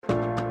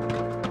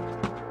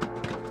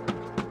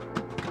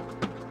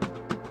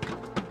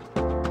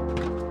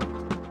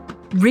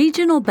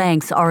Regional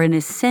banks are an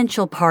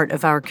essential part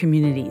of our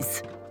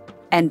communities.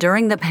 And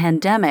during the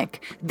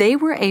pandemic, they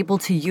were able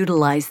to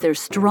utilize their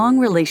strong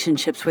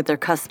relationships with their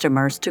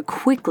customers to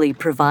quickly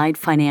provide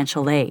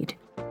financial aid.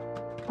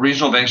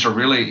 Regional banks are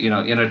really,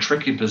 in a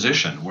tricky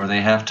position where they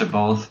have to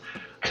both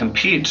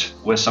compete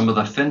with some of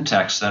the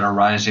fintechs that are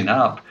rising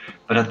up,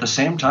 but at the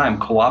same time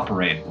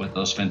cooperate with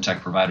those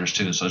fintech providers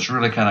too. So it's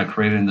really kind of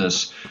creating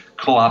this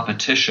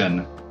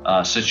co-opetition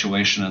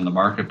situation in the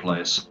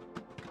marketplace.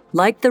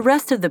 Like the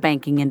rest of the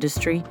banking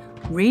industry,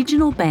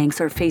 regional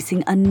banks are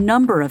facing a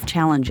number of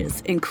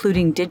challenges,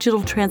 including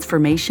digital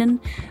transformation,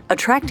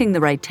 attracting the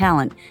right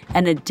talent,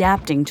 and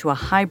adapting to a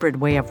hybrid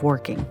way of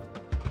working.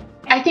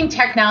 I think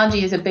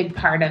technology is a big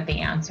part of the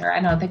answer. I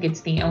don't think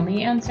it's the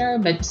only answer,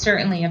 but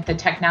certainly if the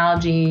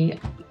technology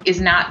is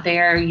not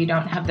there, you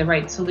don't have the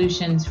right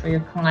solutions for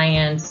your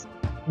clients,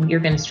 you're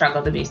going to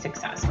struggle to be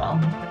successful.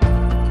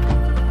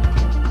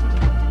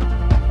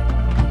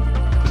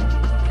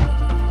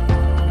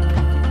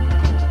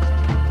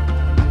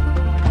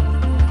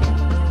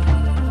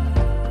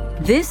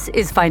 This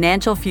is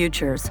Financial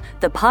Futures,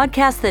 the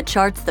podcast that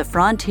charts the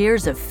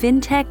frontiers of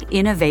fintech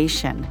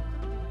innovation.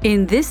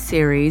 In this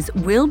series,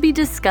 we'll be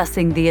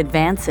discussing the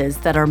advances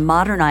that are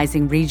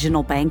modernizing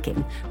regional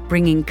banking,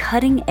 bringing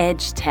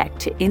cutting-edge tech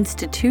to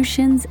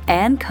institutions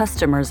and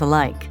customers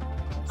alike.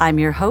 I'm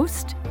your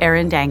host,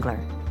 Erin Dangler.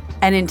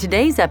 And in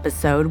today's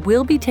episode,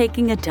 we'll be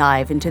taking a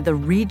dive into the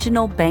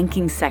regional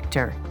banking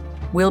sector.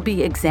 We'll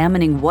be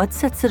examining what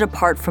sets it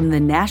apart from the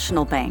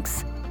national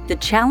banks, the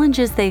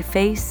challenges they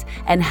face,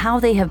 and how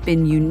they have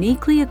been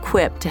uniquely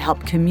equipped to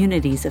help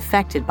communities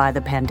affected by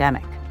the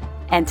pandemic.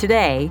 And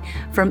today,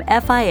 from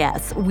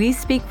FIS, we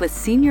speak with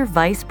Senior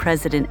Vice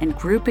President and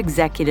Group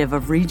Executive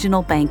of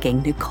Regional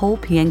Banking, Nicole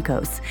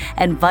Pienkos,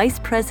 and Vice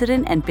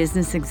President and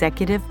Business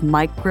Executive,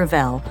 Mike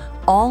Gravel,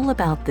 all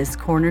about this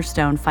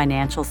cornerstone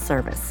financial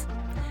service.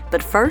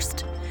 But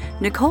first,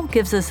 Nicole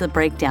gives us a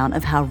breakdown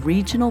of how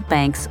regional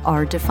banks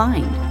are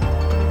defined.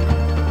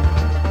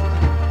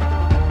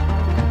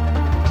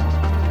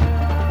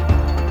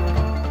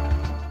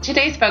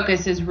 Today's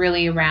focus is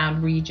really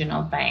around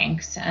regional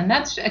banks, and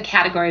that's a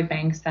category of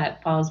banks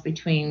that falls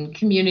between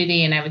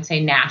community and I would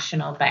say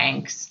national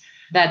banks.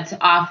 That's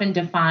often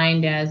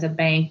defined as a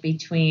bank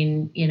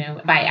between,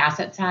 by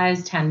asset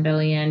size, 10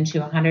 billion to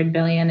 100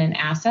 billion in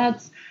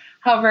assets.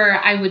 However,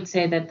 I would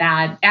say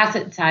that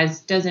asset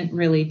size doesn't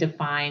really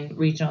define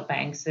regional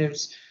banks.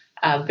 There's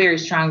very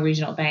strong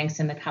regional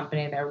banks in the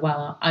company that are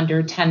well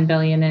under 10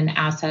 billion in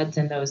assets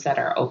and those that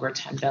are over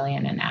 10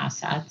 billion in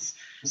assets.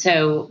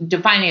 So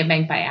defining a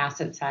bank by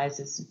asset size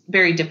is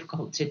very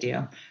difficult to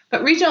do.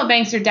 But regional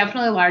banks are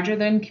definitely larger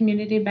than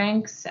community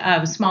banks,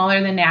 smaller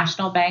than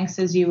national banks,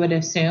 as you would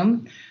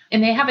assume,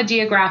 and they have a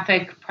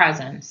geographic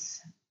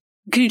presence.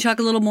 Can you talk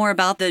a little more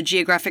about the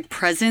geographic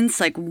presence?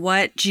 Like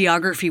what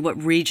geography,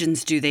 what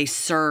regions do they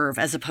serve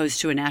as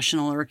opposed to a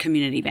national or a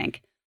community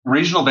bank?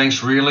 Regional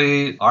banks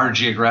really are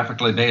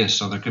geographically based,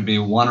 so there could be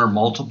one or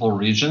multiple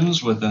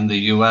regions within the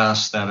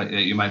U.S. that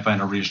you might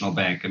find a regional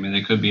bank. I mean,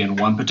 they could be in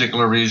one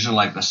particular region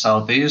like the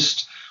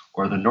Southeast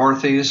or the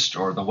Northeast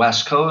or the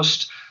West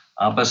Coast,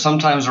 but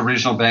sometimes a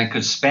regional bank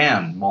could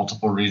span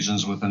multiple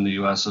regions within the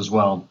U.S. as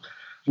well.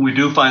 We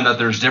do find that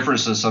there's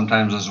differences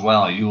sometimes as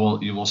well. You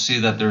will see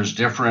that there's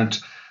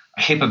different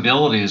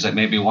capabilities that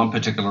maybe one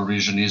particular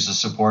region needs to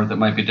support that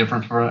might be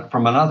different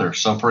from another.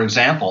 So, for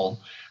example,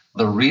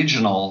 the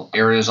regional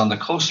areas on the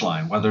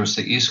coastline, whether it's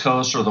the East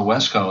Coast or the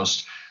West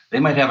Coast, they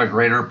might have a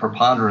greater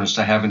preponderance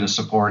to having to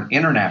support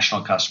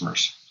international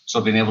customers.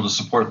 So being able to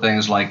support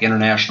things like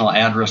international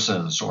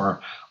addresses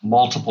or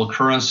multiple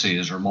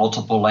currencies or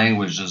multiple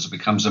languages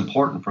becomes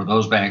important for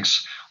those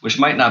banks, which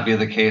might not be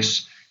the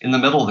case in the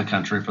middle of the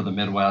country for the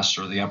Midwest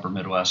or the upper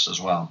Midwest as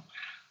well.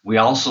 We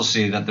also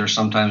see that there's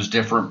sometimes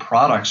different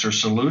products or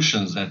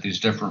solutions that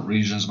these different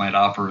regions might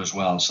offer as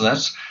well. So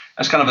that's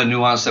kind of a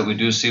nuance that we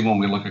do see when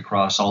we look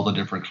across all the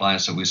different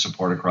clients that we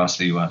support across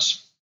the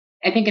U.S.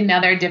 I think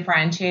another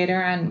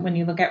differentiator on when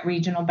you look at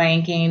regional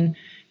banking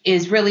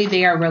is really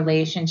they are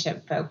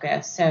relationship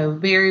focused. So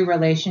very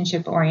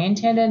relationship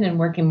oriented and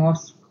working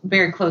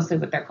very closely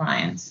with their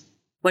clients.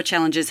 What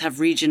challenges have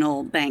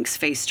regional banks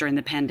faced during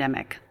the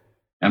pandemic?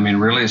 I mean,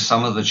 really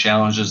some of the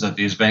challenges that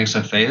these banks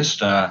have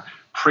faced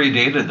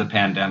predated the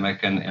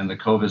pandemic and the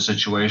COVID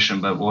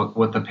situation. But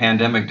what the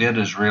pandemic did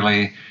is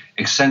really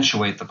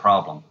accentuate the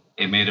problem.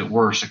 It made it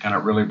worse. It kind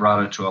of really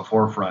brought it to a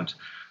forefront.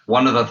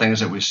 One of the things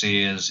that we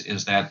see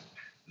is that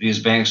these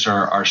banks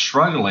are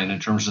struggling in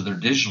terms of their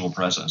digital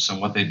presence and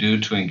what they do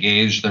to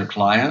engage their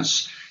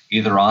clients,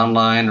 either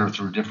online or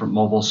through different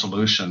mobile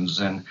solutions.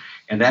 And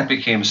that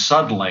became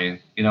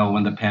suddenly,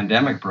 when the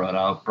pandemic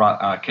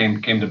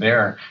came to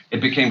bear,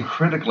 it became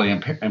critically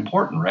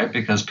important, right?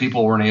 Because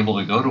people weren't able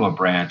to go to a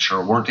branch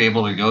or weren't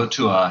able to go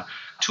to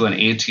an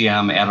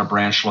ATM at a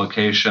branch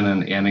location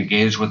and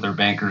engage with their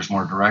bankers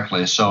more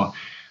directly. So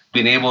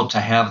being able to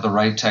have the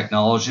right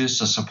technologies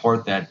to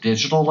support that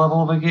digital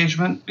level of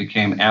engagement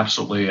became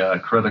absolutely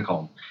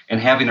critical. And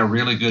having a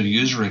really good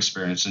user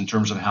experience in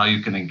terms of how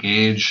you can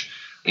engage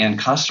and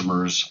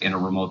customers in a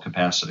remote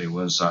capacity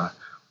was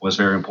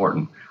very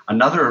important.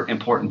 Another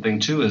important thing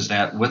too is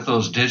that with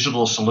those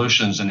digital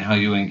solutions and how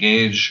you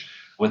engage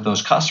with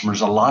those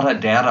customers, a lot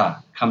of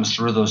data comes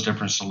through those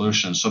different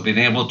solutions. So being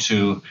able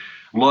to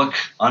look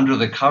under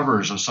the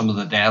covers of some of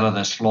the data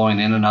that's flowing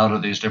in and out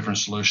of these different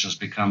solutions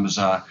becomes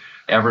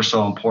ever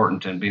so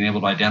important, and being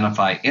able to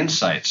identify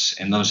insights.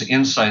 And those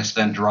insights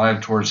then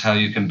drive towards how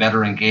you can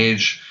better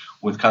engage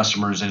with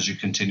customers as you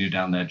continue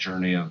down that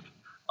journey of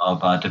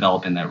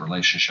developing that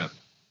relationship.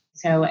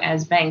 So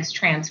as banks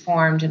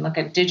transformed and look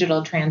at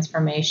digital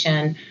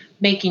transformation,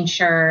 making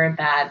sure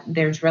that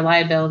there's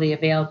reliability,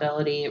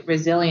 availability,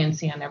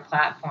 resiliency on their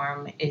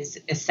platform is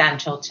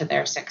essential to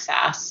their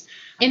success.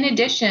 In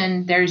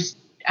addition, there's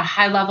a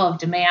high level of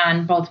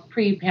demand, both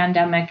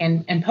pre-pandemic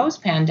and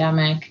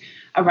post-pandemic,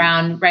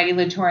 around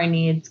regulatory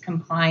needs,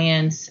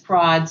 compliance,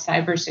 fraud,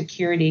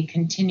 cybersecurity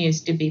continues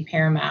to be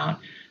paramount,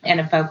 and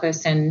a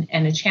focus and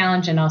a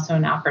challenge, and also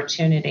an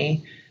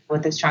opportunity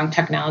with a strong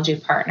technology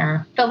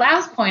partner. The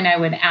last point I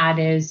would add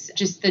is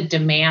just the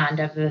demand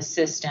of the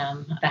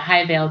system, the high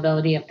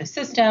availability of the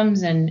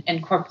systems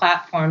and core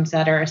platforms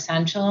that are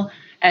essential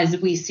as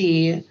we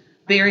see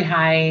very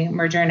high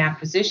merger and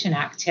acquisition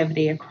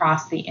activity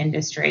across the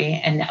industry,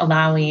 and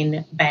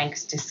allowing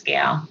banks to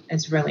scale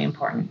is really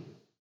important.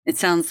 It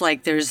sounds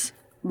like there's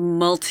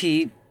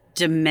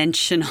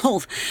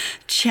multi-dimensional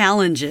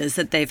challenges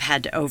that they've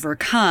had to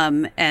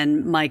overcome.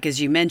 And Mike, as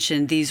you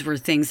mentioned, these were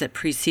things that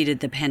preceded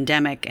the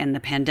pandemic, and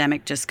the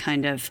pandemic just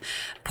kind of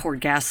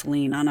poured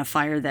gasoline on a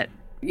fire that,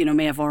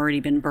 may have already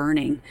been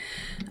burning.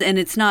 And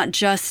it's not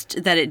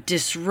just that it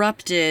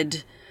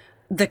disrupted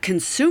the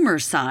consumer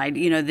side,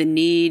 the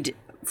need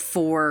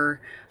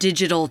for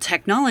digital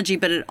technology,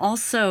 but it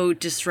also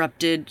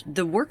disrupted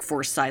the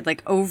workforce side.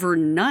 Like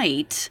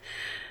overnight,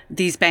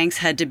 these banks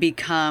had to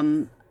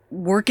become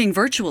working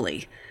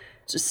virtually.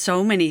 Just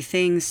so many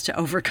things to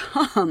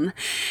overcome.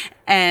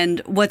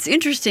 And what's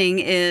interesting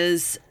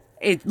is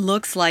it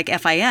looks like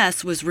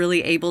FIS was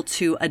really able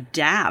to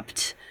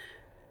adapt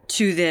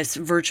to this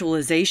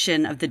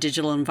virtualization of the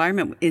digital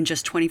environment in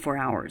just 24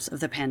 hours of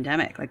the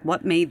pandemic. Like,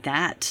 what made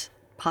that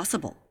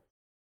possible?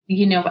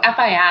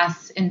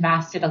 FIS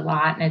invested a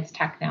lot in its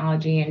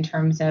technology in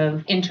terms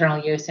of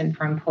internal use and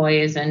for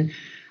employees. And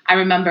I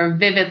remember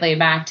vividly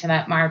back to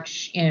that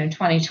March,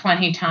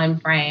 2020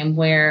 timeframe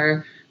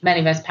where many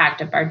of us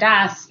packed up our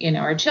desks,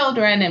 our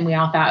children, and we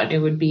all thought it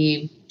would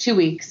be 2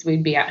 weeks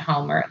we'd be at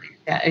home, or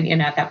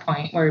at that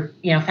point. We're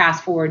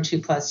fast forward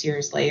 2+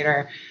 years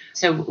later.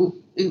 So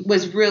it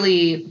was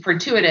really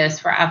fortuitous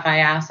for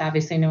FIS.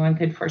 Obviously, no one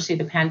could foresee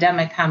the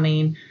pandemic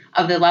coming,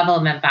 of the level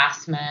of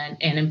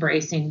investment in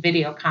embracing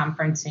video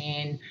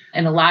conferencing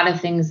and a lot of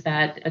things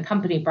that the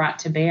company brought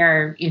to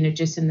bear,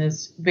 just in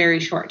this very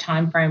short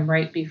time frame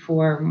right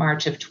before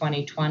March of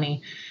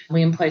 2020.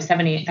 We employ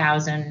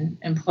 78,000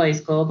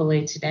 employees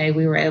globally today.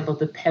 We were able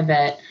to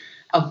pivot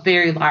a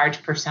very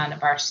large percent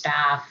of our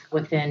staff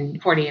within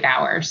 48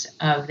 hours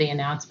of the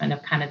announcement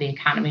of kind of the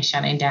economy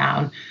shutting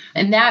down.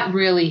 And that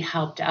really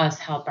helped us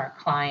help our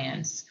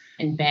clients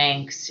and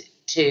banks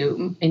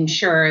to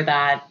ensure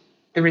that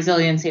the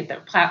resiliency of their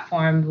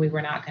platform, we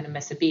were not going to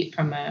miss a beat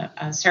from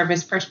a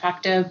service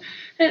perspective.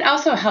 And it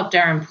also helped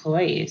our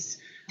employees.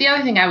 The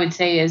other thing I would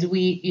say is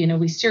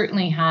we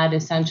certainly had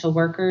essential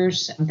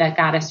workers that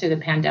got us through the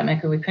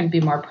pandemic, and we couldn't be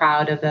more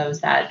proud of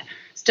those that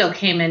still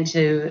came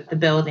into the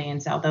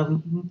buildings,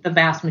 although the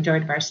vast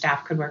majority of our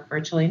staff could work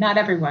virtually. Not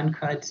everyone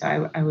could,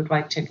 so I would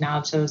like to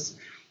acknowledge those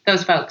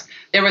folks.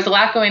 There was a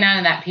lot going on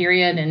in that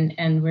period,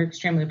 and we're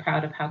extremely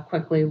proud of how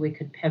quickly we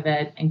could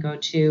pivot and go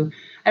to,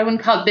 I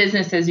wouldn't call it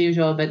business as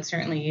usual, but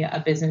certainly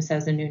a business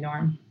as a new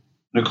norm.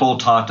 Nicole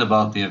talked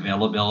about the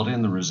availability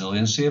and the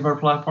resiliency of our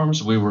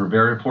platforms. We were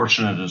very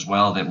fortunate as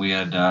well that we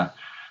had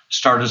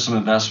started some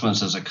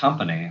investments as a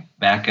company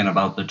back in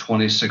about the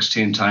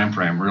 2016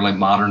 timeframe, really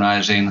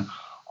modernizing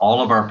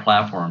all of our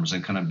platforms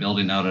and kind of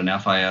building out an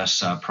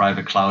FIS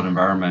private cloud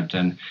environment.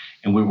 And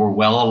we were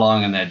well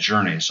along in that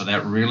journey. So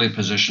that really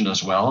positioned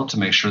us well to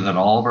make sure that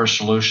all of our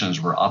solutions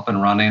were up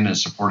and running and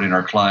supporting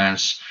our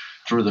clients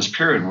through this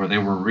period where they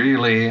were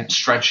really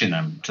stretching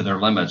them to their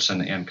limits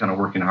and kind of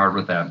working hard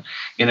with that.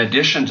 In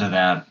addition to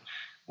that,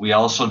 we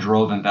also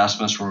drove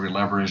investments where we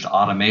leveraged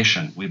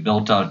automation. We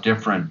built out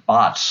different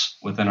bots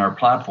within our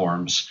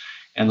platforms,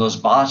 and those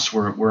bots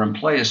were in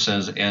place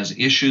as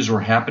issues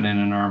were happening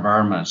in our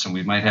environments, and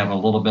we might have a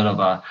little bit of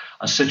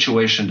a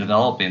situation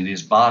developing.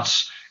 These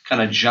bots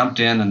kind of jumped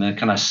in and then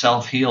kind of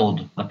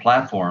self-healed the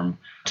platform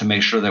to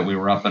make sure that we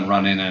were up and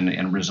running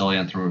and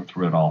resilient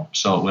through it all.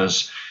 So it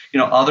was,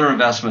 other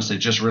investments that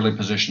just really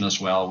positioned us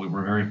well. We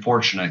were very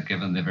fortunate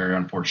given the very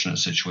unfortunate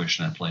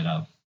situation that played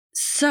out.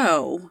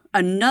 So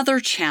another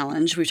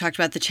challenge, we've talked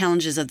about the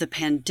challenges of the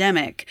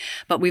pandemic,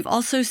 but we've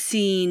also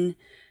seen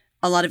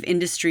a lot of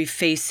industry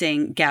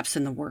facing gaps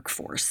in the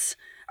workforce.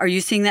 Are you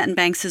seeing that in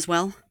banks as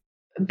well?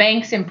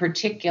 Banks in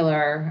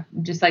particular,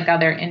 just like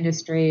other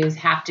industries,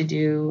 have to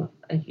do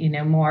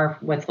more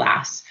with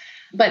less.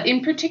 But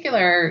in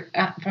particular,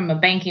 from a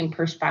banking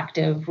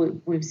perspective,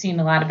 we've seen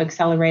a lot of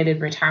accelerated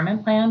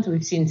retirement plans.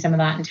 We've seen some of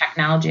that in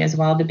technology as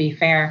well, to be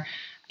fair.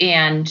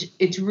 And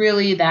it's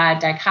really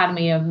that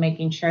dichotomy of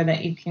making sure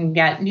that you can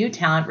get new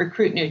talent,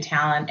 recruit new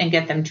talent, and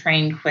get them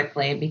trained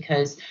quickly,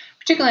 because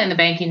particularly in the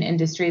banking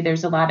industry,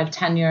 there's a lot of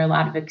tenure, a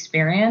lot of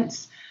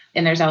experience,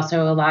 and there's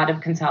also a lot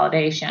of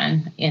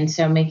consolidation. And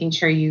so making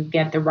sure you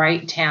get the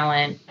right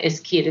talent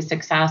is key to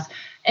success.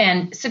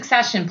 And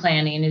succession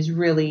planning is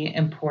really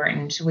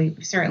important. We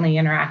certainly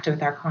interact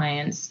with our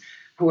clients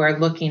who are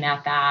looking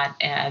at that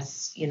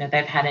as,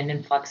 they've had an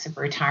influx of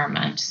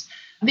retirement.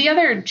 The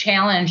other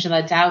challenge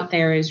that's out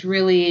there is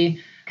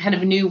really kind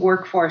of new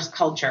workforce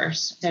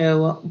cultures.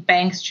 So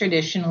banks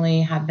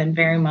traditionally have been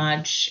very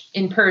much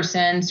in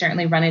person,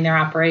 certainly running their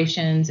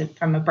operations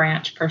from a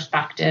branch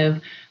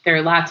perspective. There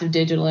are lots of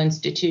digital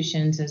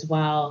institutions as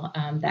well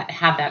that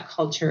have that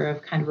culture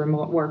of kind of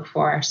remote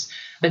workforce.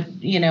 But,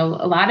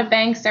 a lot of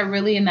banks are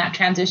really in that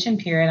transition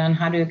period on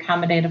how to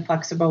accommodate a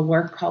flexible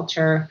work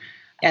culture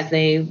as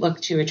they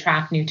look to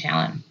attract new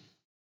talent.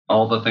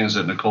 All the things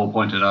that Nicole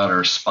pointed out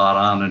are spot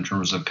on in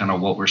terms of kind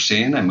of what we're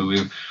seeing. I mean,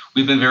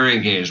 we've been very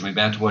engaged.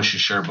 Back to what she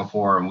shared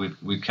before, and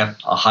we've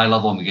kept a high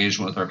level of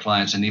engagement with our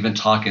clients, and even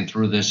talking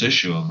through this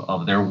issue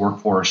of their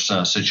workforce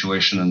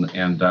situation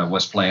and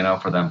what's playing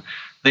out for them.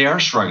 They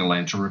are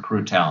struggling to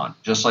recruit talent,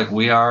 just like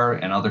we are,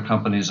 and other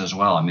companies as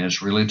well. I mean,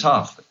 it's really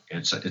tough.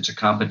 It's a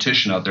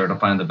competition out there to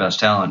find the best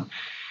talent.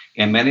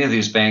 And many of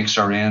these banks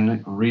are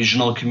in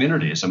regional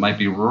communities. It might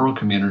be rural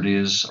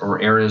communities or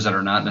areas that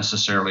are not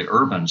necessarily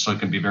urban. So it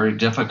can be very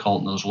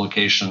difficult in those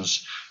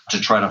locations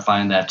to try to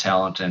find that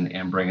talent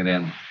and bring it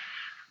in.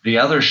 The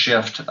other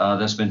shift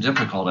that's been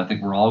difficult, I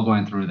think we're all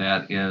going through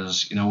that,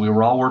 is, we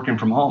were all working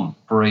from home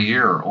for a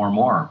year or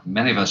more.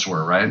 Many of us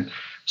were, right?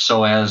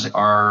 So as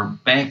our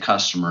bank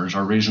customers,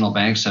 our regional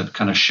banks have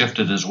kind of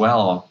shifted as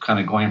well, kind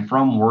of going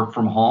from work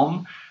from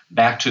home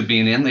back to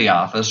being in the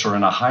office or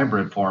in a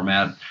hybrid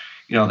format,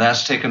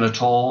 that's taken a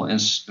toll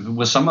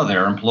with some of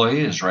their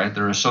employees, right?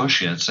 Their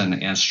associates,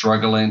 and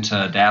struggling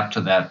to adapt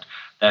to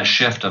that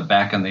shift of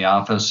back in the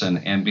office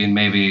and being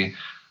maybe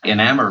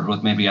enamored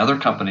with maybe other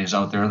companies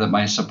out there that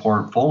might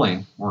support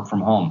fully work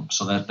from home.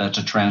 So that's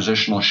a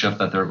transitional shift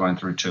that they're going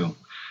through too.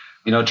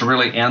 To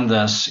really end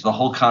this, the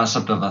whole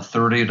concept of a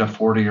 30 to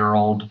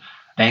 40-year-old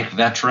bank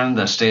veteran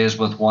that stays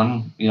with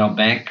one,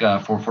 bank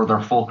for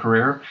their full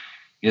career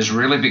is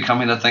really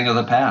becoming a thing of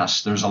the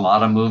past. There's a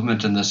lot of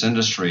movement in this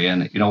industry.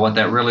 And, what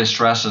that really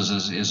stresses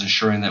is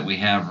ensuring that we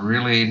have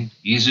really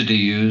easy to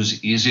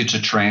use, easy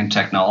to train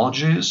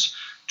technologies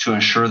to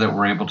ensure that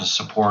we're able to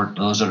support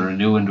those that are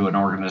new into an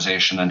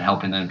organization and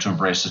helping them to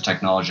embrace the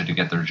technology to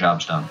get their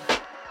jobs done.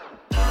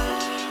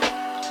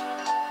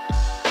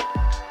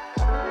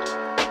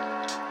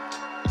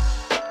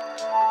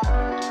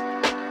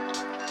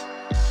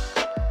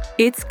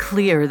 It's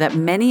clear that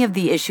many of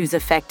the issues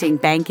affecting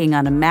banking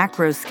on a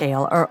macro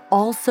scale are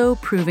also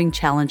proving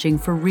challenging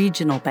for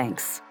regional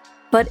banks.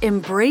 But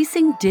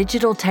embracing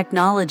digital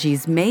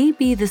technologies may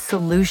be the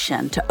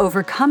solution to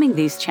overcoming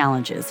these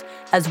challenges,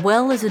 as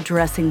well as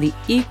addressing the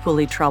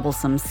equally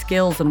troublesome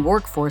skills and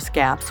workforce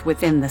gaps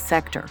within the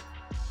sector.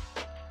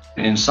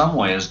 In some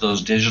ways,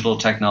 those digital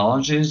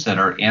technologies that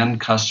are end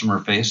customer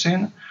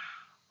facing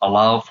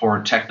allow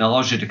for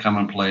technology to come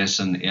in place,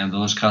 and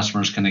those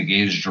customers can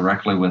engage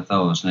directly with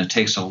those. And it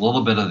takes a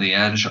little bit of the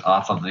edge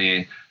off of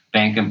the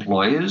bank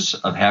employees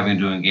of having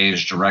to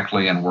engage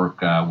directly and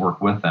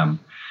work with them.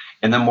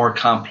 And then more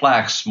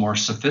complex, more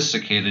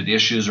sophisticated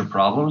issues or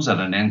problems that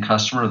an end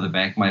customer of the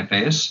bank might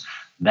face,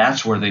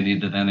 that's where they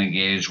need to then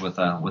engage with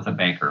a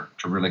banker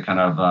to really kind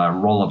of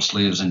roll up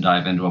sleeves and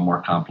dive into a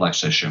more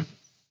complex issue.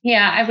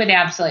 Yeah, I would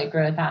absolutely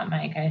agree with that,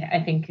 Mike.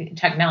 I think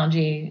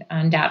technology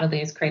undoubtedly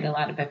has created a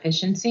lot of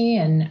efficiency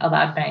and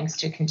allowed banks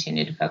to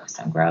continue to focus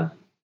on growth.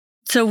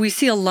 So we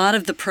see a lot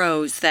of the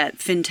pros that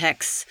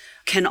fintechs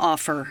can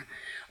offer.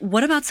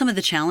 What about some of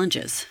the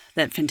challenges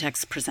that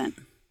fintechs present?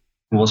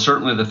 Well,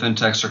 certainly the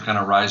fintechs are kind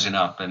of rising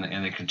up and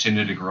they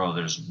continue to grow.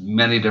 There's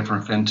many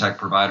different fintech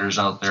providers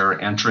out there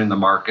entering the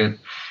market.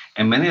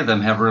 And many of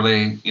them have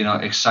really,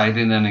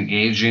 exciting and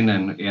engaging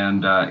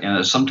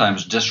and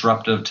sometimes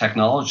disruptive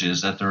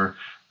technologies that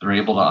they're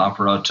able to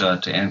offer out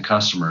to end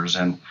customers.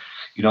 And,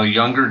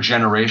 younger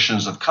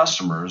generations of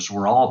customers,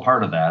 we're all a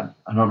part of that.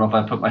 I don't know if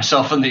I put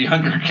myself in the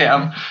younger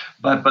camp,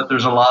 but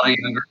there's a lot of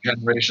younger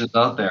generations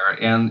out there.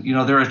 And,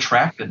 they're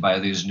attracted by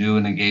these new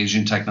and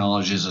engaging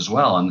technologies as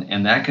well.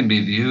 And that can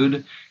be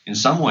viewed in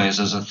some ways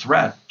as a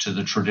threat to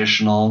the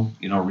traditional,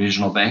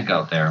 regional bank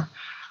out there.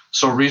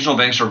 So regional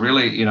banks are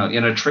really,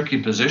 in a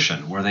tricky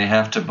position where they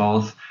have to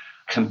both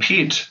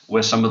compete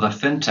with some of the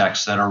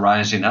fintechs that are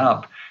rising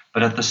up,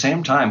 but at the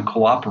same time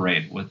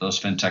cooperate with those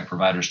fintech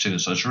providers too.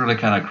 So it's really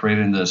kind of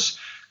creating this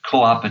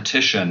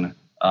co-opetition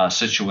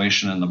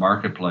situation in the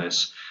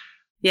marketplace.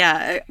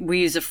 Yeah, we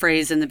use a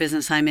phrase in the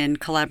business I'm in,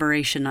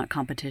 collaboration, not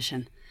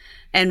competition.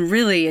 And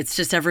really, it's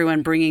just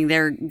everyone bringing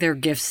their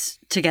gifts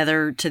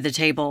together to the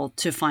table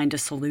to find a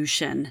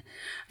solution.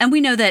 And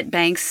we know that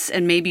banks,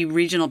 and maybe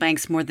regional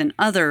banks more than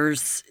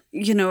others,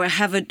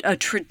 have a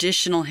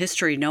traditional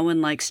history. No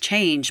one likes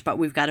change, but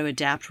we've got to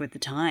adapt with the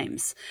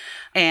times.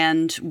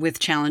 And with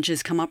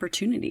challenges come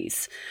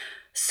opportunities.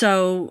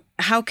 So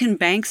how can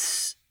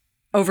banks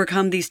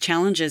overcome these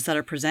challenges that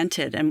are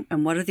presented,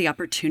 and what are the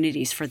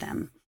opportunities for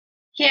them?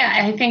 Yeah,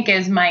 I think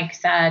as Mike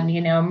said,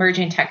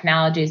 emerging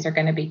technologies are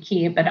going to be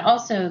key, but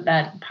also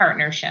that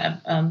partnership,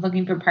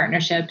 looking for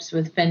partnerships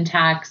with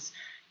fintechs,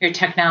 your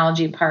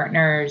technology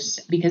partners,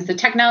 because the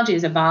technology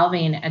is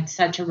evolving at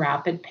such a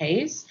rapid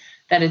pace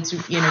that it's,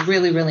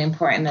 really, really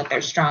important that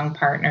there's strong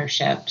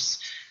partnerships.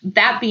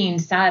 That being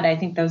said, I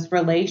think those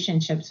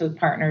relationships with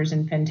partners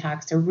and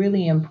fintechs are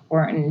really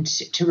important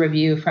to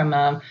review from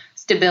a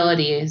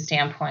stability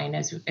standpoint.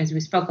 As we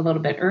spoke a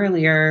little bit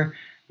earlier,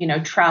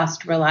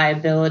 trust,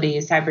 reliability,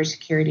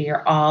 cybersecurity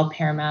are all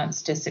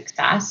paramounts to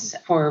success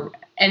for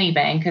any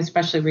bank,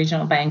 especially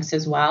regional banks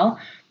as well,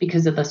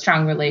 because of the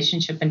strong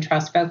relationship and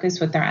trust focus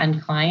with their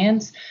end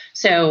clients.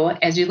 So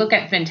as you look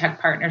at fintech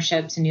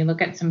partnerships and you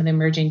look at some of the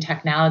emerging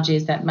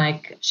technologies that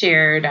Mike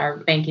shared, our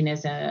banking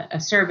as a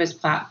service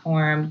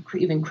platform,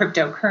 even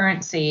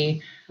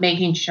cryptocurrency,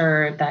 making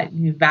sure that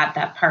you vet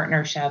that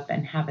partnership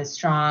and have a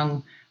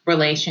strong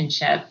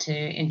relationship to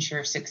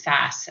ensure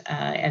success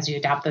as you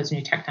adopt those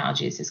new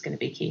technologies is going to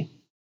be key.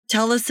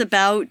 Tell us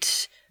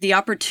about the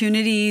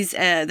opportunities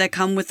that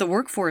come with the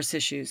workforce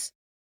issues.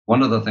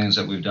 One of the things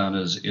that we've done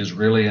is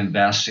really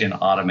invest in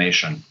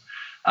automation.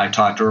 I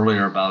talked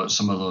earlier about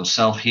some of those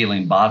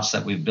self-healing bots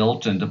that we've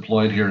built and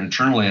deployed here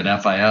internally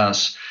at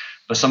FIS,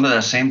 but some of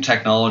that same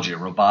technology,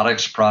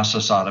 robotics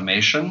process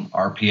automation,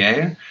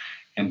 RPA,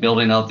 and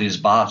building out these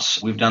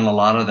bots, we've done a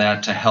lot of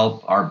that to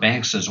help our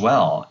banks as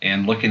well.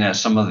 And looking at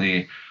some of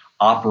the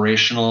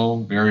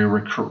operational, very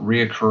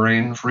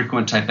reoccurring,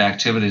 frequent type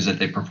activities that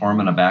they perform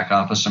in a back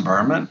office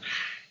environment.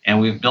 And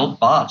we've built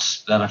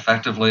bots that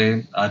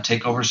effectively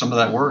take over some of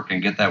that work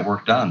and get that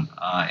work done.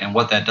 And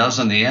what that does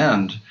in the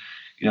end,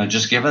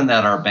 just given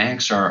that our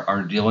banks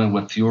are dealing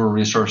with fewer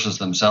resources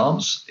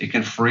themselves, it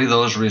can free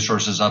those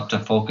resources up to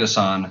focus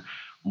on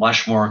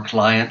much more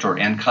client or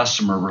end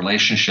customer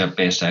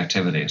relationship-based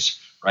activities,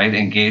 right?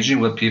 Engaging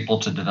with people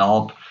to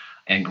develop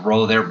and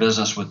grow their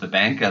business with the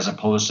bank as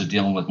opposed to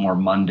dealing with more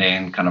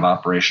mundane kind of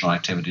operational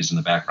activities in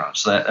the background.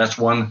 So that's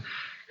one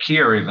key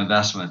area of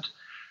investment.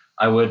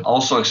 I would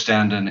also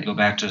extend and go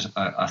back to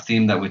a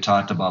theme that we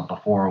talked about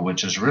before,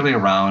 which is really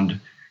around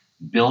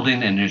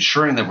building and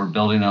ensuring that we're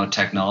building out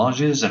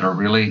technologies that are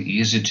really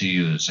easy to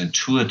use,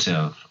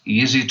 intuitive,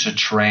 easy to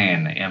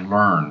train and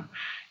learn.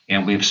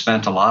 And we've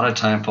spent a lot of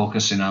time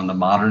focusing on the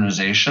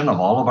modernization of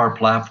all of our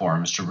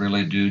platforms to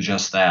really do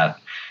just that.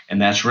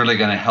 And that's really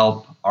going to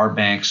help our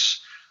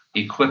banks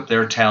equip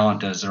their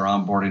talent as they're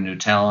onboarding new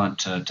talent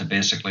to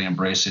basically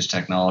embrace these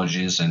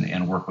technologies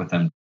and work with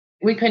them.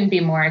 We couldn't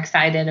be more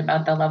excited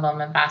about the level of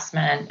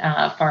investment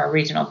for our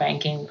regional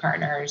banking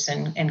partners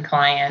and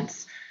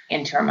clients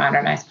into our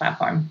modernized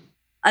platform.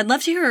 I'd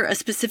love to hear a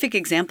specific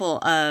example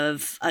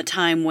of a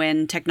time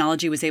when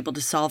technology was able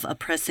to solve a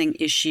pressing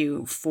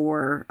issue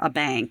for a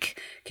bank.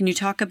 Can you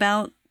talk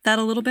about that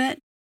a little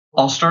bit?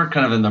 I'll start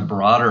kind of in the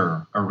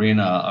broader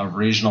arena of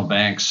regional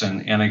banks.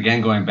 And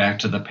again, going back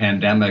to the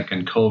pandemic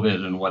and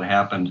COVID and what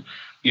happened.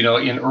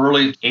 In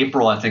early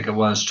April, I think it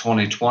was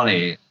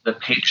 2020, the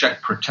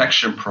Paycheck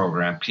Protection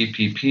Program,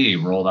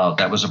 PPP, rolled out.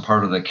 That was a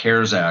part of the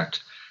CARES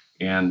Act.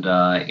 And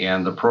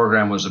the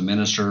program was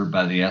administered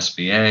by the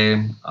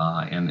SBA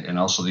and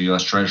also the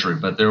U.S. Treasury.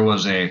 But there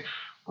was a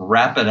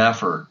rapid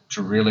effort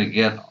to really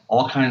get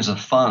all kinds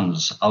of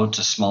funds out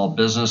to small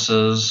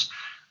businesses,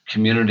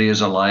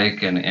 communities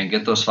alike, and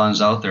get those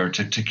funds out there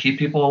to keep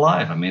people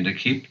alive. I mean, to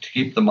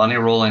keep the money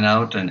rolling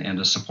out and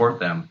to support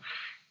them.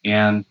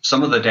 And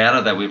some of the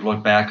data that we've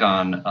looked back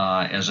on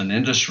as an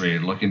industry,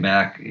 looking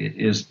back,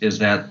 is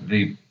that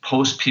the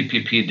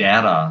post-PPP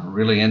data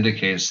really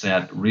indicates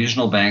that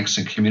regional banks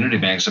and community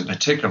banks in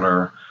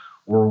particular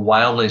were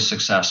wildly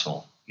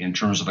successful in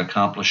terms of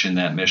accomplishing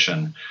that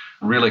mission,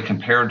 really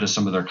compared to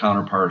some of their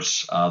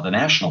counterparts, the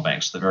national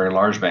banks, the very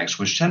large banks,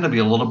 which tend to be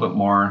a little bit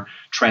more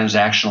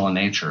transactional in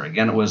nature.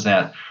 Again, it was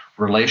that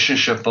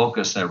relationship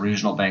focus that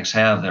regional banks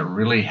have that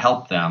really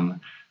helped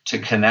them to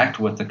connect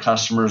with the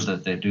customers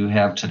that they do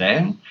have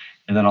today,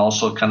 and then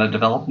also kind of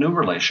develop new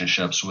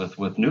relationships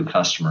with new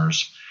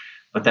customers.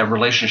 But that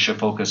relationship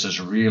focus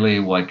is really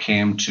what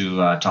came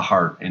to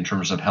heart in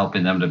terms of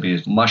helping them to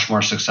be much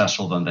more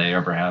successful than they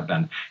ever have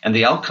been. And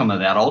the outcome of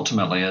that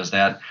ultimately is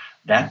that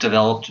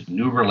developed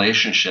new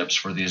relationships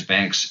for these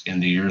banks in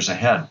the years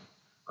ahead,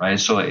 right?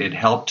 So it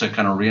helped to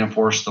kind of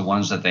reinforce the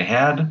ones that they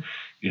had.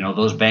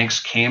 Those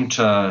banks came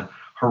to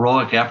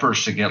heroic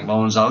efforts to get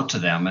loans out to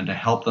them and to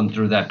help them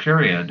through that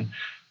period.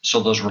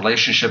 So those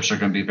relationships are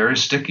going to be very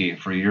sticky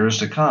for years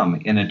to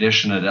come. In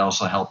addition, it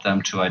also helped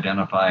them to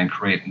identify and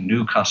create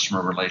new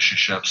customer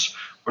relationships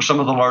where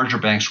some of the larger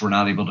banks were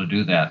not able to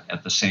do that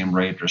at the same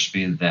rate or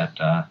speed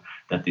that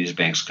these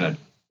banks could.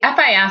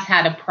 FIS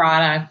had a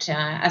product,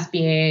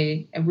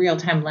 SBA, a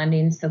real-time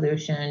lending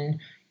solution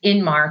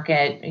in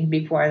market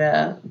before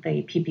the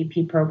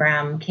PPP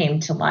program came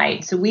to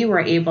light. So we were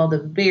able to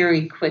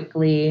very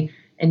quickly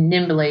and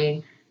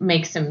nimbly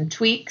make some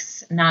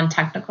tweaks,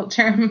 non-technical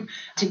term,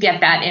 to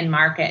get that in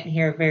market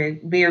here very,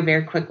 very,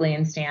 very quickly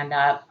and stand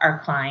up our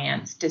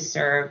clients to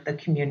serve the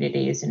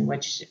communities in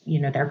which,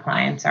 their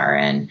clients are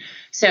in.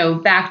 So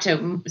back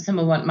to some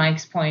of what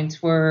Mike's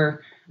points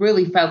were,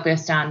 really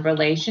focused on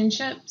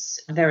relationships.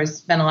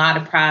 There's been a lot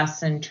of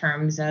press in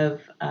terms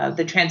of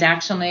the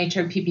transactional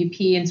nature of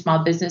PPP and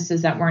small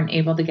businesses that weren't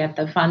able to get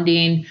the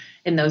funding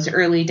in those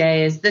early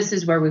days. This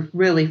is where we've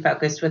really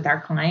focused with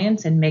our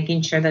clients and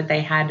making sure that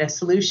they had a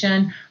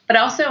solution, but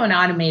also an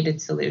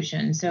automated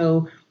solution.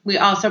 So we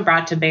also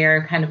brought to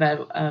bear kind of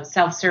a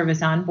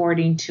self-service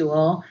onboarding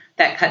tool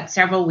that cut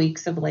several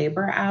weeks of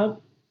labor out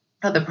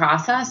of the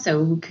process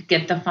so we could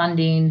get the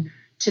funding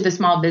to the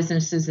small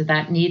businesses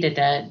that needed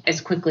it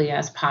as quickly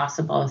as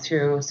possible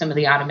through some of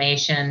the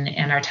automation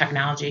and our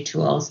technology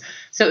tools.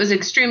 So it was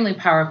extremely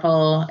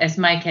powerful. As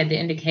Mike had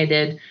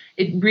indicated,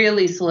 it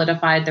really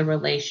solidified the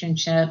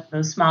relationship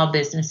those small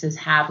businesses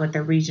have with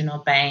their regional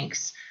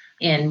banks.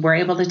 And we're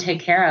able to take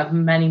care of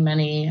many,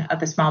 many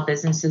of the small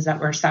businesses that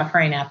were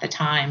suffering at the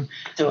time.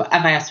 So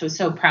FIS was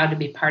so proud to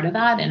be part of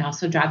that and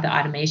also drive the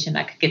automation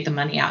that could get the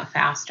money out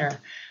faster.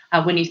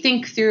 When you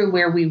think through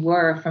where we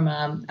were from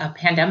a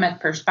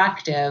pandemic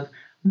perspective,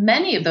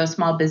 many of those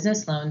small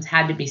business loans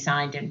had to be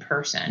signed in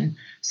person.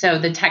 So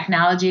the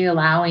technology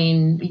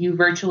allowing you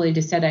virtually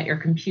to sit at your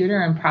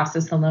computer and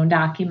process the loan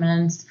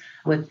documents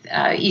with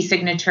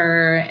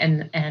e-signature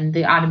and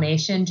the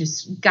automation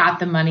just got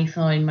the money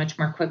flowing much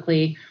more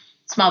quickly.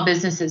 Small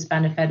businesses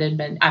benefited,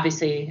 but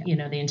obviously,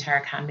 the entire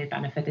economy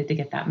benefited to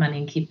get that money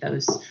and keep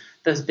those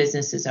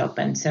businesses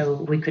open. So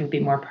we couldn't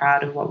be more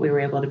proud of what we were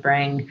able to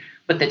bring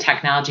with the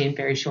technology in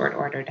very short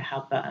order to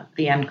help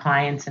the end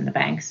clients and the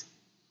banks.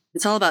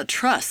 It's all about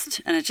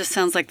trust. And it just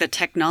sounds like the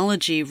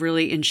technology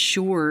really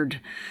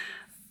ensured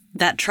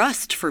that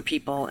trust for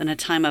people in a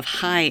time of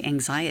high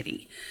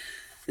anxiety.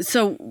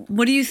 So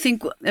what do you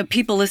think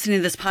people listening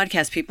to this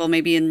podcast, people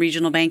maybe in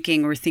regional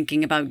banking or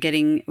thinking about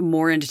getting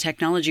more into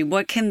technology,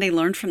 what can they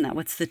learn from that?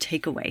 What's the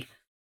takeaway?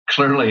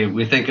 Clearly,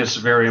 we think it's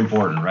very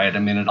important, right? I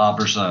mean, it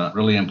offers a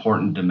really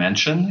important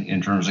dimension in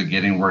terms of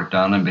getting work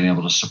done and being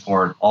able to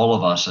support all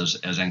of us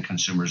as end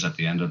consumers at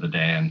the end of the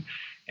day.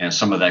 And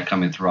some of that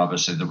coming through,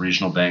 obviously, the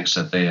regional banks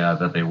that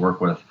they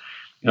work with.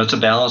 It's a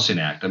balancing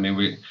act. I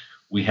mean,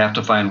 we have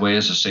to find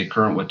ways to stay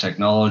current with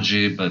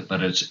technology, but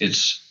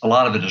it's a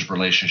lot of it is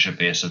relationship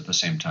based at the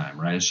same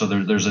time, right? So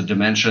there's a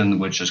dimension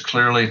which is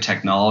clearly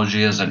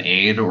technology as an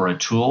aid or a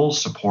tool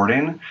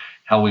supporting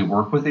how we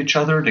work with each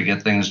other to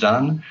get things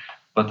done.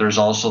 But there's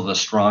also the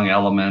strong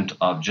element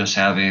of just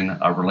having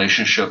a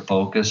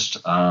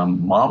relationship-focused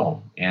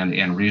model.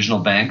 And regional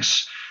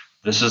banks,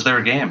 this is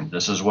their game.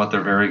 This is what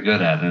they're very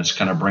good at, and it's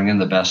kind of bringing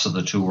the best of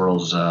the two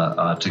worlds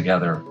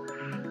together.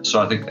 So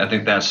I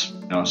think that's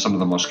some of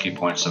the most key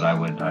points that I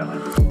would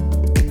highlight.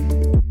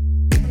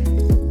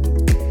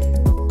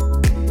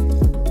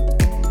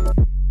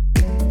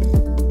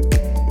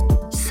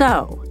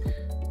 So,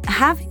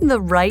 having the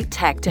right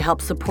tech to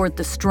help support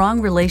the strong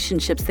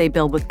relationships they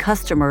build with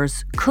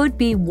customers could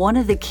be one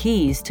of the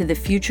keys to the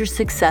future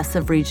success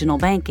of regional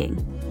banking.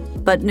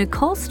 But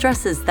Nicole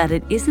stresses that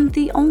it isn't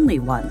the only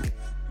one.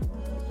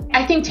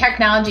 I think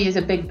technology is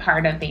a big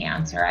part of the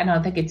answer. I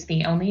don't think it's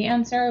the only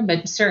answer,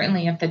 but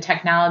certainly if the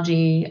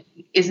technology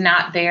is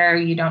not there,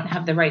 you don't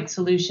have the right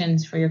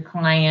solutions for your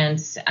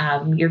clients,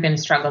 you're going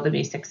to struggle to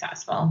be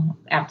successful.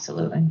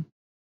 Absolutely.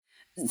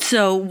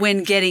 So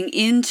when getting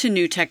into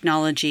new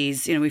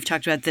technologies, we've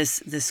talked about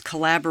this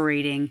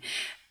collaborating,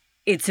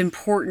 it's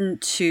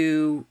important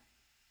to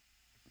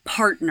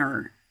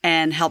partner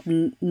and help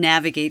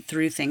navigate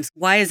through things.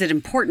 Why is it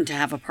important to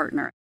have a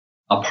partner?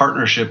 A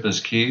partnership is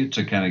key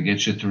to kind of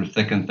get you through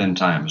thick and thin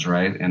times,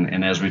 right?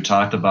 And as we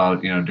talked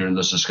about, during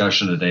this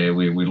discussion today,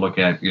 we look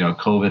at,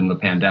 COVID and the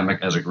pandemic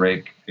as a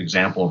great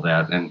example of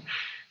that. And,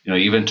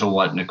 even to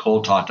what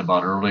Nicole talked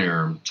about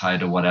earlier,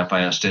 tied to what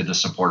FIS did to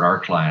support our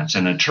clients,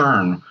 and in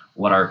turn,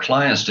 what our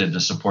clients did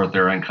to support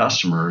their end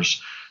customers,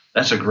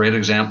 that's a great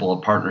example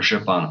of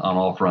partnership on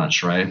all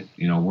fronts, right?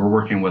 We're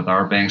working with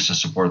our banks to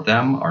support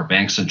them. Our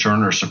banks, in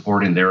turn, are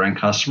supporting their end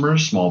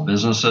customers, small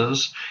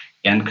businesses,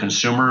 end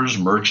consumers,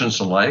 merchants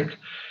alike.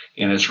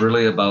 And it's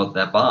really about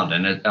that bond.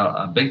 And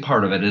a big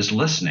part of it is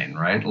listening,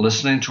 right?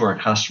 Listening to our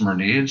customer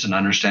needs and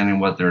understanding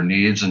what their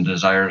needs and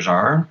desires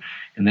are,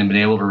 and then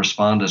being able to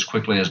respond as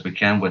quickly as we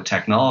can with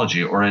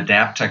technology or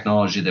adapt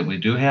technology that we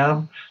do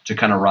have to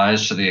kind of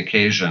rise to the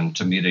occasion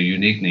to meet a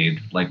unique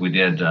need like we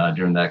did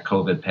during that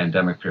COVID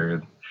pandemic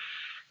period.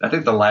 I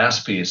think the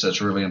last piece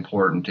that's really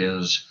important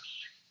is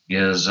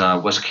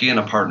what's key in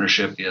a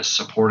partnership is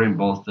supporting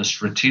both the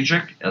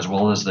strategic as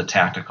well as the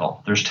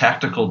tactical. There's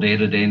tactical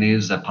day-to-day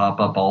needs that pop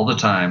up all the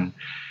time,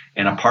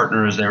 and a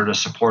partner is there to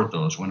support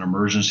those when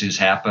emergencies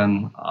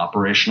happen,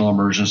 operational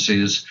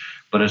emergencies.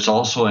 But it's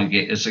also,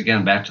 it's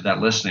again back to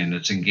that listening.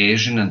 It's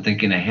engaging and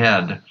thinking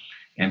ahead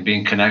and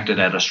being connected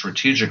at a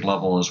strategic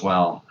level as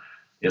well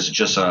is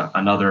just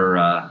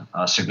another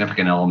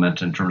significant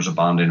element in terms of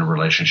bonding a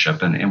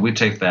relationship. And we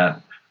take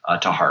that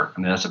to heart.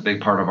 I mean, that's a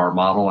big part of our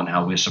model and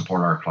how we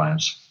support our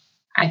clients.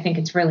 I think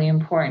it's really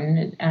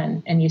important,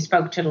 and you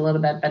spoke to it a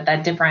little bit, but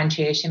that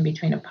differentiation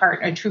between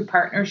a true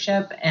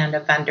partnership and a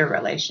vendor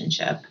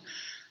relationship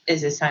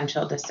is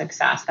essential to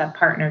success. That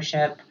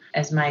partnership,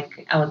 as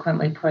Mike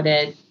eloquently put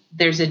it,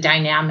 there's a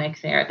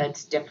dynamic there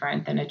that's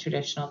different than a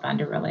traditional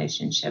vendor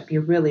relationship.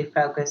 You're really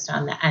focused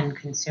on the end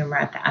consumer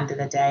at the end of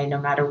the day, no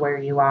matter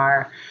where you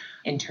are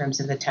in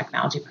terms of the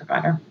technology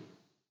provider.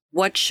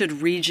 What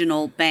should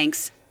regional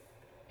banks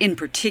in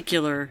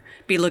particular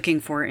be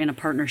looking for in a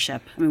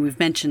partnership? I mean, we've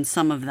mentioned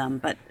some of them,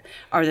 but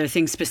are there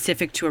things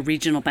specific to a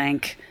regional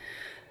bank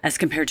as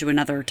compared to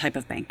another type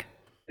of bank?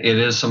 It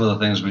is some of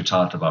the things we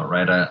talked about,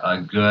 right?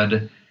 A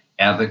good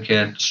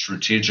advocate,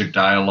 strategic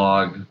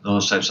dialogue,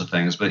 those types of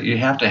things. But you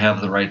have to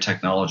have the right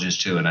technologies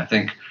too. And I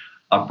think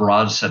a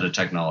broad set of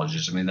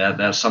technologies. I mean,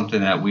 that's something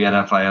that we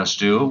at FIS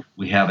do.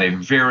 We have a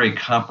very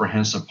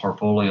comprehensive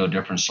portfolio of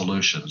different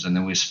solutions. And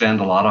then we spend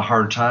a lot of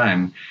hard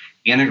time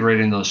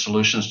integrating those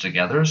solutions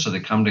together so they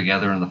come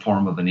together in the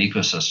form of an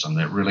ecosystem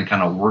that really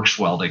kind of works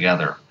well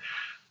together.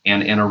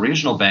 And a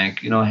regional bank,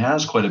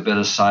 has quite a bit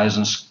of size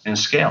and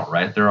scale,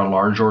 right? They're a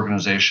large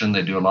organization.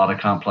 They do a lot of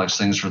complex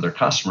things for their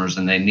customers,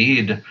 and they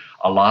need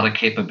a lot of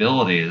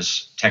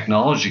capabilities,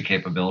 technology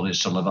capabilities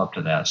to live up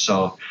to that.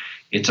 So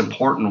it's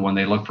important when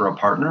they look for a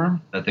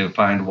partner that they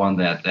find one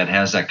that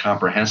has that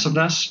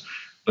comprehensiveness,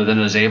 but then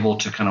is able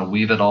to kind of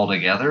weave it all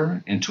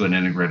together into an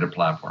integrated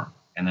platform.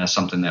 And that's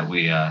something that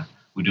we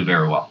do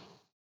very well.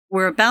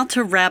 We're about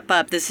to wrap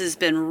up. This has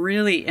been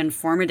really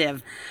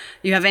informative.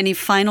 You have any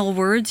final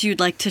words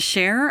you'd like to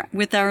share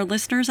with our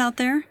listeners out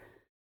there?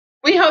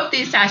 We hope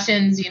these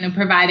sessions,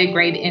 provided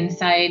great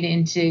insight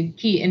into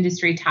key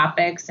industry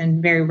topics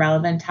and very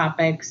relevant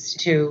topics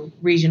to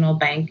regional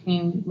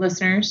banking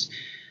listeners.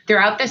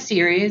 Throughout the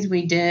series,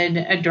 we did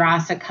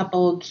address a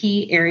couple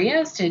key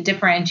areas to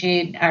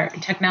differentiate our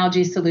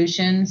technology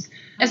solutions,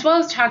 as well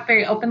as talk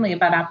very openly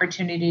about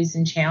opportunities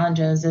and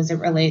challenges as it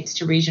relates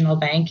to regional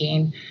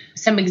banking.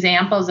 Some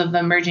examples of the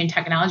emerging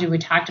technology we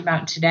talked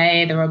about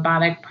today: the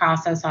robotic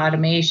process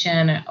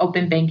automation,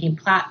 open banking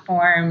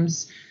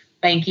platforms,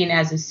 banking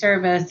as a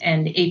service,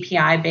 and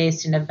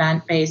API-based and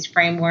event-based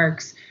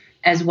frameworks,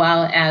 as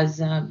well as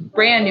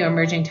brand new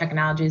emerging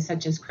technologies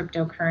such as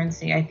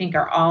cryptocurrency, I think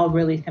are all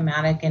really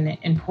thematic and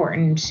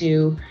important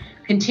to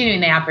continuing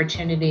the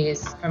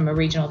opportunities from a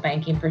regional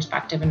banking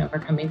perspective and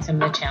overcoming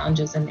some of the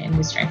challenges in the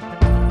industry.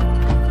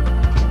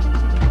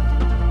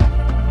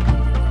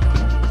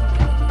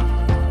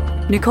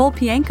 Nicole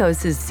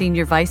Piankos is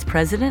Senior Vice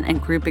President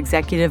and Group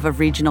Executive of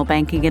Regional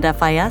Banking at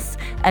FIS,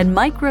 and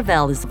Mike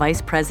Gravel is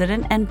Vice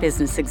President and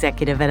Business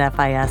Executive at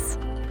FIS.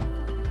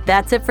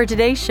 That's it for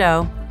today's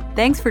show.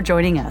 Thanks for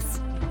joining us.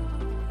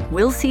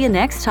 We'll see you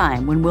next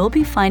time when we'll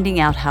be finding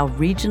out how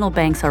regional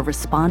banks are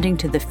responding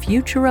to the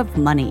future of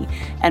money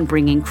and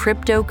bringing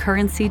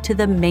cryptocurrency to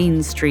the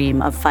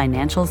mainstream of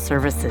financial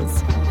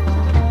services.